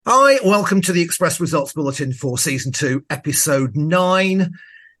Hi, welcome to the Express Results Bulletin for Season 2, Episode 9.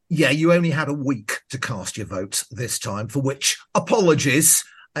 Yeah, you only had a week to cast your vote this time, for which apologies.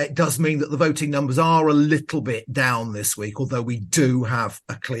 It does mean that the voting numbers are a little bit down this week, although we do have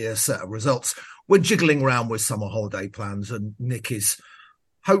a clear set of results. We're jiggling around with summer holiday plans, and Nick is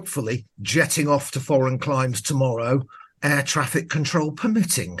hopefully jetting off to foreign climes tomorrow, air traffic control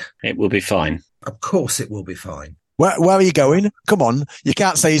permitting. It will be fine. Of course it will be fine. Where are you going? Come on. You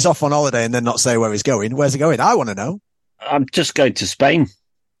can't say he's off on holiday and then not say where he's going. Where's he going? I want to know. I'm just going to Spain.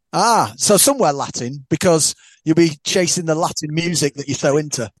 So somewhere Latin, because you'll be chasing the Latin music that you're so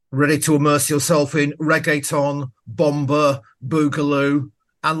into. Ready to immerse yourself in reggaeton, bomba, boogaloo,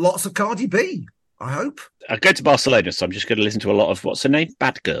 and lots of Cardi B, I hope. I go to Barcelona, so I'm just going to listen to a lot of, what's her name?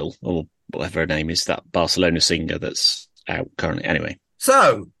 Bad Girl, or whatever her name is, that Barcelona singer that's out currently. Anyway.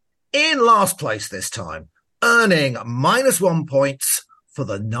 So, in last place this time, earning -1 points for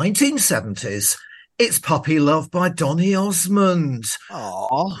the 1970s, it's Puppy Love by Donny Osmond.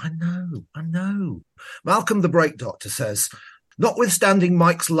 Oh, I know. Malcolm the Break Doctor says, notwithstanding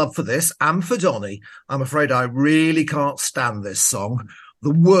Mike's love for this and for Donny, I'm afraid I really can't stand this song.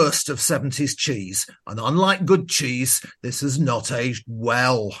 The worst of 70s cheese. And unlike good cheese, this has not aged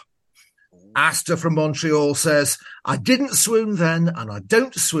well. Asta from Montreal says, I didn't swoon then and I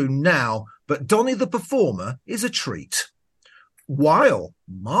don't swoon now, but Donny the Performer is a treat. While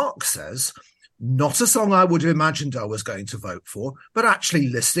Mark says, not a song I would have imagined I was going to vote for, but actually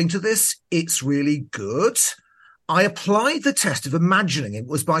listening to this, it's really good. I applied the test of imagining it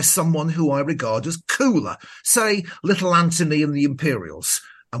was by someone who I regard as cooler, say Little Anthony and the Imperials,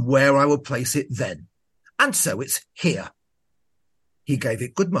 and where I would place it then. And so it's here. He gave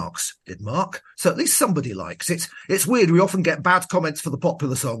it good marks, did Mark. So at least somebody likes it. It's weird. We often get bad comments for the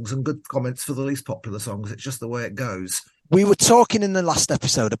popular songs and good comments for the least popular songs. It's just the way it goes. We were talking in the last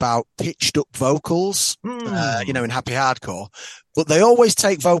episode about pitched up vocals, in Happy Hardcore, but they always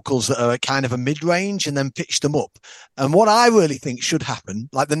take vocals that are kind of a mid-range and then pitch them up. And what I really think should happen,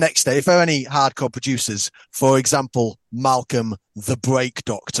 like the next day, if there are any hardcore producers, for example, Malcolm the Break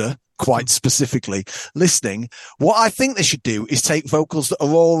Doctor, quite specifically listening, what I think they should do is take vocals that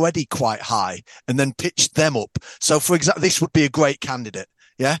are already quite high and then pitch them up. So for example, this would be a great candidate.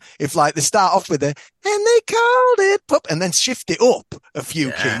 Yeah. If like they start off with and they called it pop and then shift it up a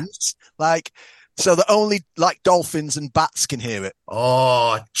few keys, like, so that only like dolphins and bats can hear it.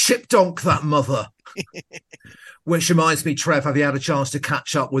 Oh, chip donk that mother. Which reminds me, Trev, have you had a chance to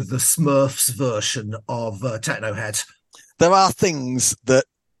catch up with the Smurfs version of Techno Head? There are things that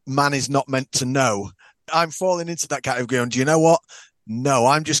man is not meant to know. I'm falling into that category. And do you know what? No,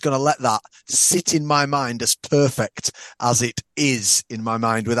 I'm just going to let that sit in my mind as perfect as it is in my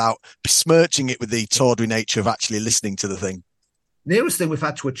mind without besmirching it with the tawdry nature of actually listening to the thing. Nearest thing we've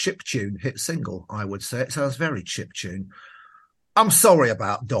had to a chiptune hit single, I would say. It sounds very chiptune. I'm sorry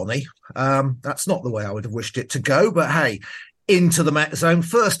about Donny. That's not the way I would have wished it to go, but hey, into the Met Zone.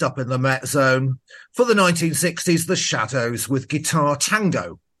 First up in the Met Zone for the 1960s, The Shadows with Guitar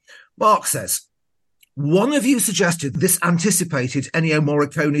Tango. Mark says, one of you suggested this anticipated Ennio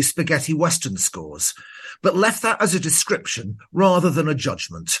Morricone's spaghetti western scores, but left that as a description rather than a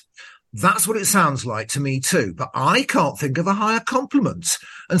judgment. That's what it sounds like to me too, but I can't think of a higher compliment.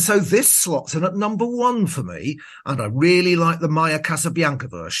 And so this slots in at number 1 for me, and I really like the Maya Casabianca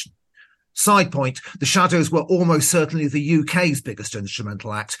version. Side point, The Shadows were almost certainly the UK's biggest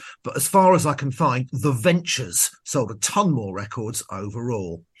instrumental act, but as far as I can find, The Ventures sold a ton more records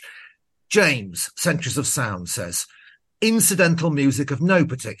overall. James, Centuries of Sound, says, incidental music of no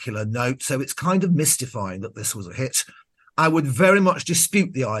particular note, so it's kind of mystifying that this was a hit. I would very much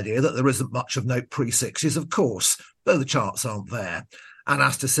dispute the idea that there isn't much of note pre-60s, of course, though the charts aren't there. And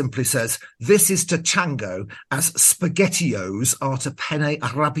Asta simply says, this is to tango as spaghettios are to penne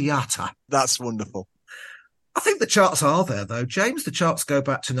arrabbiata. That's wonderful. I think the charts are there, though, James. The charts go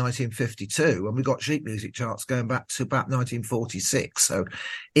back to 1952, and we've got sheet music charts going back to about 1946, so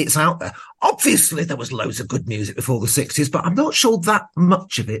it's out there. Obviously, there was loads of good music before the 60s, but I'm not sure that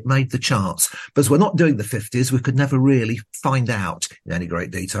much of it made the charts. Because we're not doing the 50s, we could never really find out in any great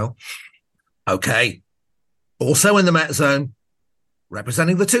detail. Okay. Also in the Met Zone,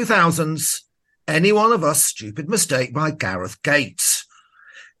 representing the 2000s, Any One of Us, Stupid Mistake by Gareth Gates.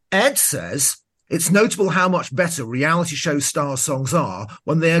 Ed says, it's notable how much better reality show star songs are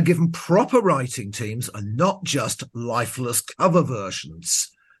when they are given proper writing teams and not just lifeless cover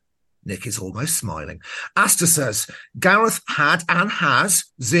versions. Nick is almost smiling. Asta says, Gareth had and has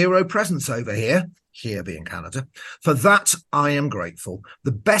zero presence over here. here being Canada. For that, I am grateful.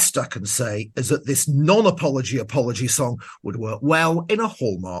 The best I can say is that this non-apology apology song would work well in a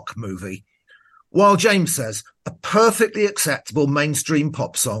Hallmark movie. While James says, a perfectly acceptable mainstream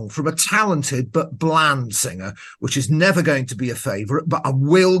pop song from a talented but bland singer, which is never going to be a favourite, but I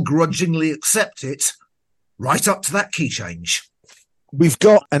will grudgingly accept it, right up to that key change. We've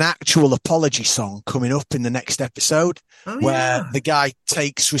got an actual apology song coming up in the next episode where the guy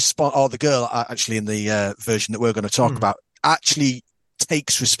takes or the girl, actually in the version that we're going to talk about, actually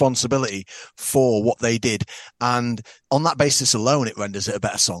takes responsibility for what they did. And on that basis alone, it renders it a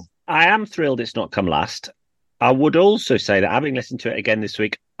better song. I am thrilled it's not come last. I would also say that having listened to it again this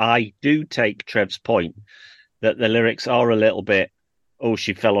week, I do take Trev's point that the lyrics are a little bit, oh,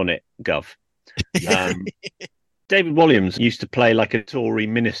 she fell on it, Gov. David Williams used to play like a Tory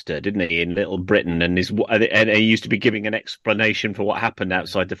minister, didn't he, in Little Britain, and he used to be giving an explanation for what happened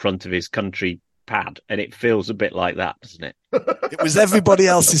outside the front of his country pad, and it feels a bit like that, doesn't it? It was everybody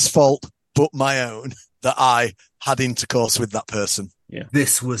else's fault but my own that I had intercourse with that person. Yeah.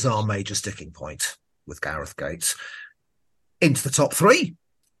 This was our major sticking point with Gareth Gates. Into the top three,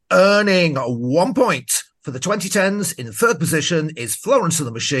 earning 1 point. For the 2010s, in third position is Florence and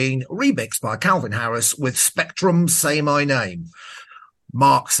the Machine, remixed by Calvin Harris with Spectrum's Say My Name.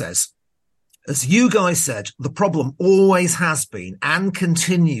 Mark says, as you guys said, the problem always has been and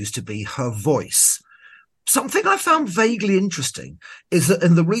continues to be her voice. Something I found vaguely interesting is that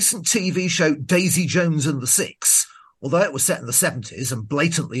in the recent TV show Daisy Jones and the Six, although it was set in the 70s and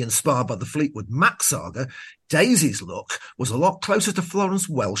blatantly inspired by the Fleetwood Mac saga, Daisy's look was a lot closer to Florence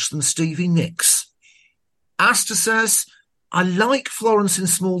Welch than Stevie Nicks. Asta says, I like Florence in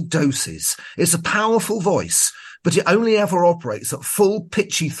small doses. It's a powerful voice, but it only ever operates at full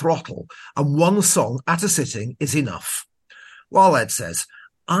pitchy throttle, and one song at a sitting is enough. While Ed says,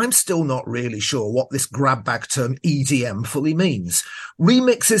 I'm still not really sure what this grab bag term EDM fully means.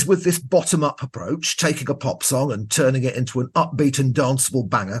 Remixes with this bottom-up approach, taking a pop song and turning it into an upbeat and danceable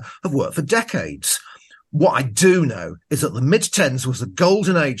banger, have worked for decades. What I do know is that the mid-10s was a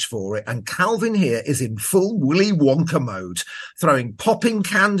golden age for it, and Calvin here is in full Willy Wonka mode, throwing popping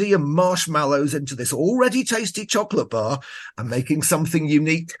candy and marshmallows into this already tasty chocolate bar and making something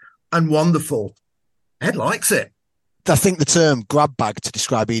unique and wonderful. Ed likes it. I think the term grab bag to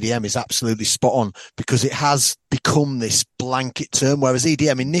describe EDM is absolutely spot on because it has become this blanket term, whereas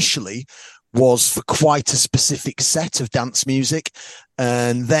EDM initially was for quite a specific set of dance music.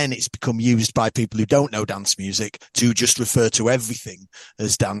 And then it's become used by people who don't know dance music to just refer to everything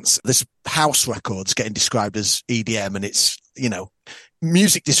as dance. There's house records getting described as EDM, and it's,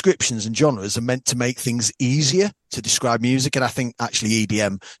 music descriptions and genres are meant to make things easier to describe music. And I think actually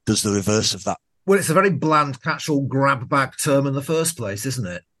EDM does the reverse of that. Well, it's a very bland catch-all grab bag term in the first place, isn't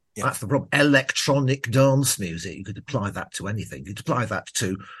it? Yeah. That's the problem. Electronic dance music. You could apply that to anything. You could apply that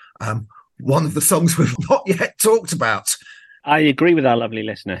to one of the songs we've not yet talked about. I agree with our lovely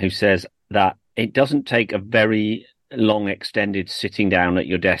listener who says that it doesn't take a very long, extended sitting down at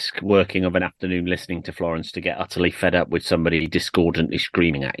your desk working of an afternoon listening to Florence to get utterly fed up with somebody discordantly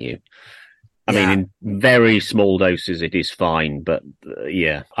screaming at you. I mean, in very small doses, it is fine. But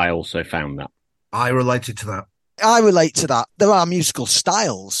I also found that. I related to that. I relate to that. There are musical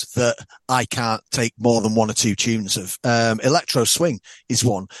styles that I can't take more than one or two tunes of. Electro swing is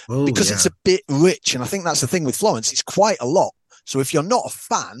one because it's a bit rich. And I think that's the thing with Florence. It's quite a lot. So if you're not a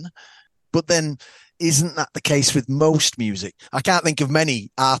fan, but then isn't that the case with most music? I can't think of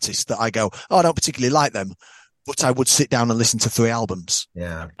many artists that I go, I don't particularly like them, but I would sit down and listen to 3 albums.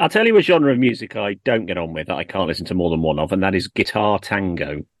 Yeah. I'll tell you a genre of music I don't get on with, that I can't listen to more than one of, and that is guitar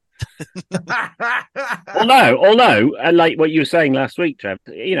tango. Although, like what you were saying last week, Trev,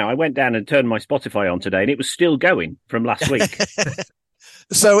 I went down and turned my Spotify on today and it was still going from last week.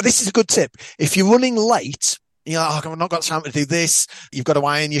 So this is a good tip. If you're running late, I've not got time to do this, you've got to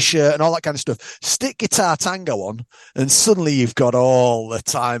iron your shirt and all that kind of stuff, stick Guitar Tango on and suddenly you've got all the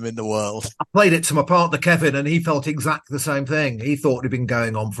time in the world. I played it to my partner Kevin and he felt exactly the same thing. He thought it had been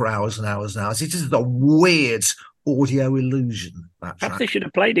going on for hours and hours and hours. It's just a weird audio illusion. Perhaps they should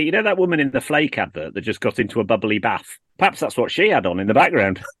have played it. That woman in the Flake advert that just got into a bubbly bath. Perhaps that's what she had on in the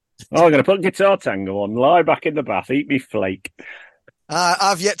background. I'm going to put Guitar Tango on, lie back in the bath, eat me flake.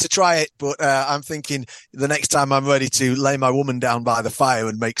 I've yet to try it, but I'm thinking the next time I'm ready to lay my woman down by the fire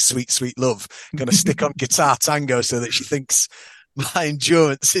and make sweet, sweet love, I'm going to stick on Guitar Tango so that she thinks my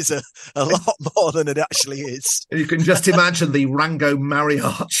endurance is a lot more than it actually is. You can just imagine the Rango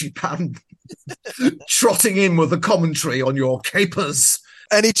Mariachi band trotting in with the commentary on your capers.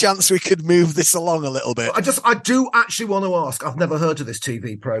 any chance we could move this along a little bit? I do actually want to ask. I've never heard of this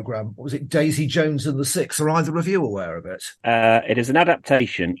TV program. What was it? Daisy Jones and the Six. Are either of you aware of it? It is an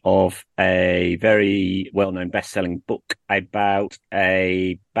adaptation of a very well-known best-selling book about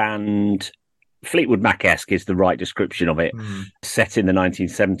a band. Fleetwood Mac-esque is the right description of it. Set in the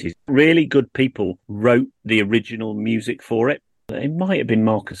 1970s. Really good people wrote the original music for it. It might have been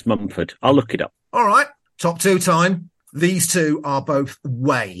Marcus Mumford. I'll look it up. All right. Top two time. These two are both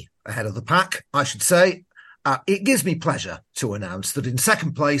way ahead of the pack, I should say. It gives me pleasure to announce that in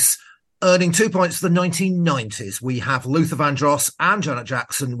second place, earning 2 points for the 1990s, we have Luther Vandross and Janet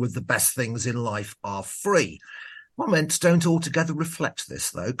Jackson with The Best Things in Life Are Free. Comments don't altogether reflect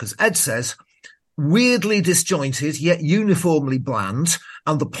this, though, because Ed says, weirdly disjointed, yet uniformly bland,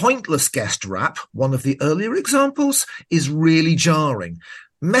 and the pointless guest rap, one of the earlier examples, is really jarring.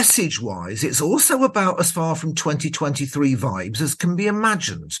 Message-wise, it's also about as far from 2023 vibes as can be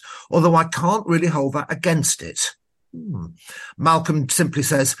imagined, although I can't really hold that against it. Malcolm simply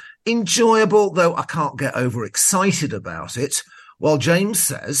says, enjoyable, though I can't get overexcited about it, while James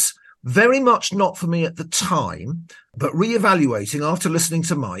says, very much not for me at the time, but re-evaluating after listening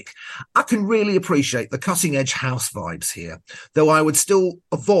to Mike, I can really appreciate the cutting-edge house vibes here, though I would still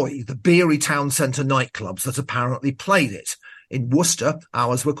avoid the beery town centre nightclubs that apparently played it. In Worcester,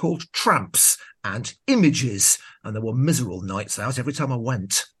 ours were called Tramps and Images, and there were miserable nights out every time I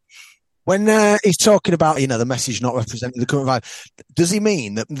went. When he's talking about, the message not representing the current vibe, does he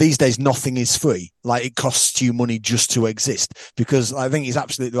mean that these days nothing is free? Like it costs you money just to exist? Because I think he's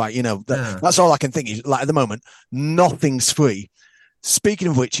absolutely right. That's all I can think is, like, at the moment, nothing's free. Speaking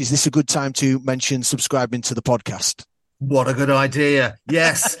of which, is this a good time to mention subscribing to the podcast? What a good idea.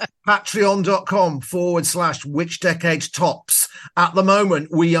 Yes. Patreon.com/Which Decade Tops. At the moment,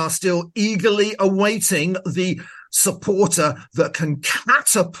 we are still eagerly awaiting the supporter that can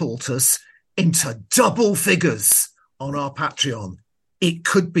catapult us into double figures on our Patreon. It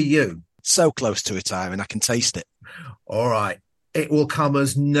could be you. So close to retirement, I can taste it. All right. It will come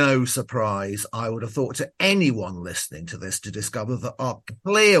as no surprise, I would have thought, to anyone listening to this to discover that our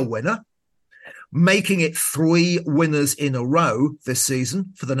clear winner, making it 3 winners in a row this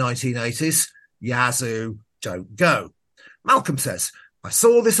season for the 1980s, Yazoo, don't go. Malcolm says, I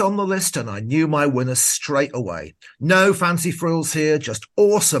saw this on the list and I knew my winner straight away. No fancy frills here, just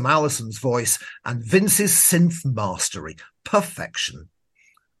awesome Alison's voice and Vince's synth mastery. Perfection.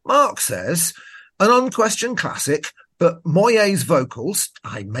 Mark says, an unquestioned classic, but Moyet's vocals,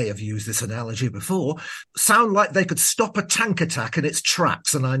 I may have used this analogy before, sound like they could stop a tank attack in its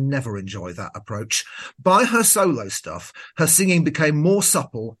tracks, and I never enjoy that approach. By her solo stuff, her singing became more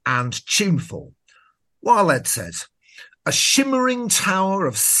supple and tuneful. While Ed said, a shimmering tower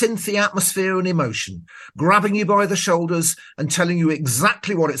of synthy atmosphere and emotion, grabbing you by the shoulders and telling you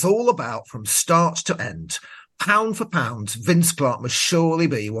exactly what it's all about from start to end. Pound for pound, Vince Clarke must surely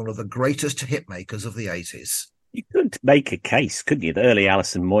be one of the greatest hitmakers of the 80s. You could make a case, couldn't you? The early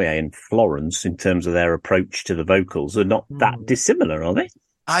Alison Moyet and Florence, in terms of their approach to the vocals, are not that dissimilar, are they?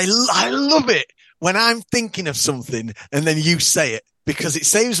 I love it when I'm thinking of something and then you say it, because it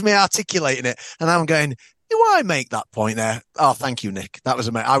saves me articulating it and I'm going, do I make that point there? Oh, thank you, Nick. That was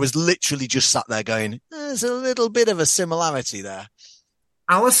amazing. I was literally just sat there going, there's a little bit of a similarity there.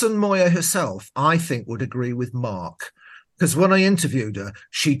 Alison Moyet herself, I think, would agree with Mark. Because when I interviewed her,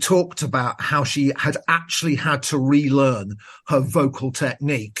 she talked about how she had actually had to relearn her vocal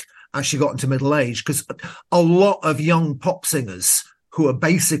technique as she got into middle age. Because a lot of young pop singers who are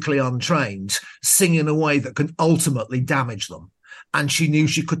basically untrained sing in a way that can ultimately damage them. And she knew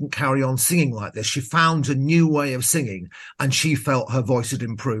she couldn't carry on singing like this. She found a new way of singing and she felt her voice had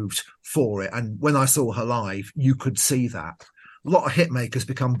improved for it. And when I saw her live, you could see that. A lot of hit makers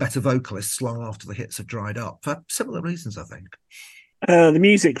become better vocalists long after the hits have dried up for similar reasons, I think. The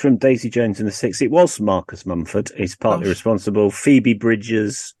music from Daisy Jones and the Six, it was Marcus Mumford. He's partly responsible. Phoebe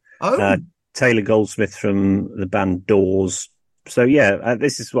Bridgers, Taylor Goldsmith from the band Doors. So, yeah,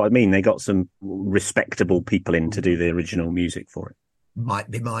 this is what I mean. They got some respectable people in to do the original music for it. Might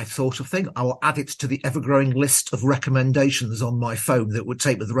be my sort of thing. I will add it to the ever-growing list of recommendations on my phone that would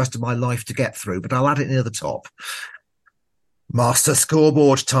take me the rest of my life to get through, but I'll add it near the top. Master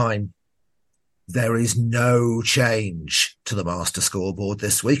scoreboard time. There is no change to the master scoreboard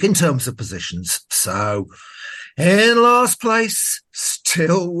this week in terms of positions. So, in last place,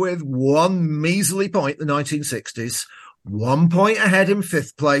 still with one measly point, the 1960s. 1 point ahead in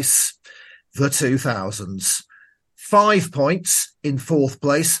fifth place, the 2000s. 5 points in fourth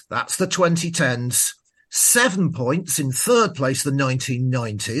place, that's the 2010s. 7 points in third place, the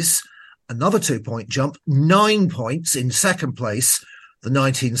 1990s. Another 2 point jump, 9 points in second place, the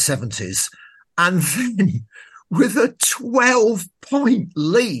 1970s. And then with a 12-point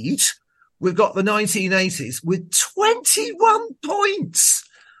lead, we've got the 1980s with 21 points.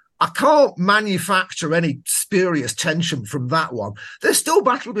 I can't manufacture any spurious tension from that one. There's still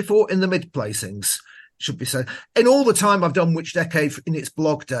battle before in the mid-placings, should be said. In all the time I've done Which Decade in its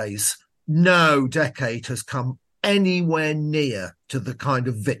blog days, no decade has come anywhere near to the kind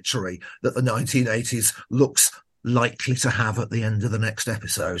of victory that the 1980s looks likely to have at the end of the next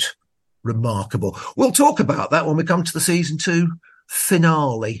episode. Remarkable. We'll talk about that when we come to the season 2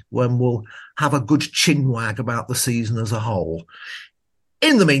 finale, when we'll have a good chinwag about the season as a whole.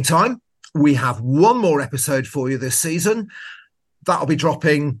 In the meantime, we have one more episode for you this season. That'll be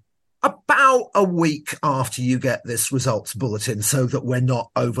dropping about a week after you get this results bulletin, so that we're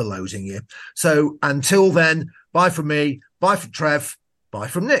not overloading you. So until then, bye from me, bye from Trev, bye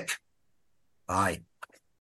from Nick. Bye.